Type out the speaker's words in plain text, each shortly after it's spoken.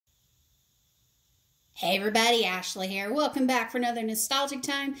Hey everybody, Ashley here. Welcome back for another nostalgic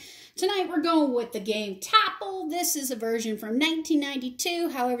time. Tonight we're going with the game Topple. This is a version from 1992.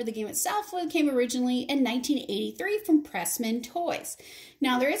 However, the game itself came originally in 1983 from Pressman Toys.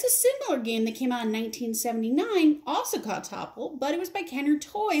 Now, there is a similar game that came out in 1979, also called Topple, but it was by Kenner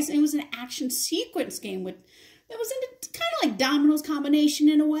Toys, and it was an action sequence game with it was kind of like dominoes combination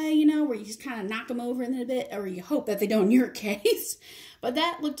in a way, you know, where you just kind of knock them over in a bit, or you hope that they don't in your case. But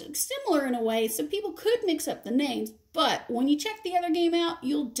that looked similar in a way, so people could mix up the names. But when you check the other game out,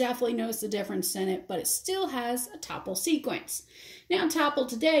 you'll definitely notice the difference in it, but it still has a Topple sequence. Now, Topple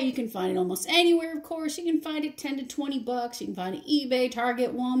today, you can find it almost anywhere, of course. You can find it 10 to 20 bucks. You can find it eBay,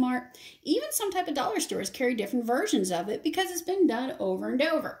 Target, Walmart. Even some type of dollar stores carry different versions of it because it's been done over and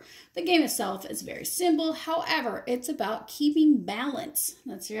over. The game itself is very simple. However, it's about keeping balance.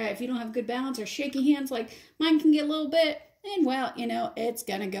 That's right. If you don't have good balance or shaky hands like mine can get a little bit, and well, you know, it's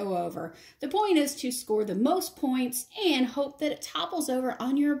going to go over. The point is to score the most points and hope that it topples over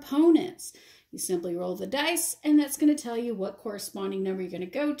on your opponents. You simply roll the dice, and that's going to tell you what corresponding number you're going to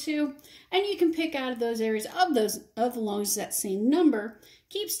go to. And you can pick out of those areas of along that same number.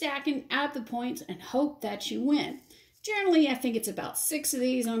 Keep stacking out the points and hope that you win. Generally, I think it's about 6 of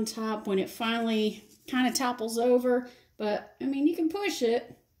these on top when it finally kind of topples over. But, I mean, you can push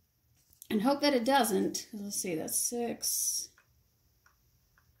it and hope that it doesn't. Let's see, that's 6,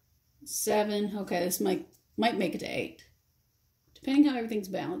 7. Okay, this might make it to 8. Depending how everything's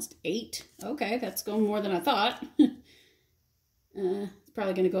balanced. 8. Okay, that's going more than I thought. It's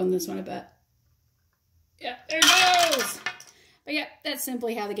probably going to go in this one, I bet. Yeah, there it goes! But yeah, that's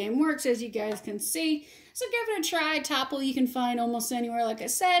simply how the game works, as you guys can see. So give it a try. Topple you can find almost anywhere, like I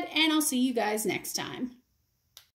said, and I'll see you guys next time.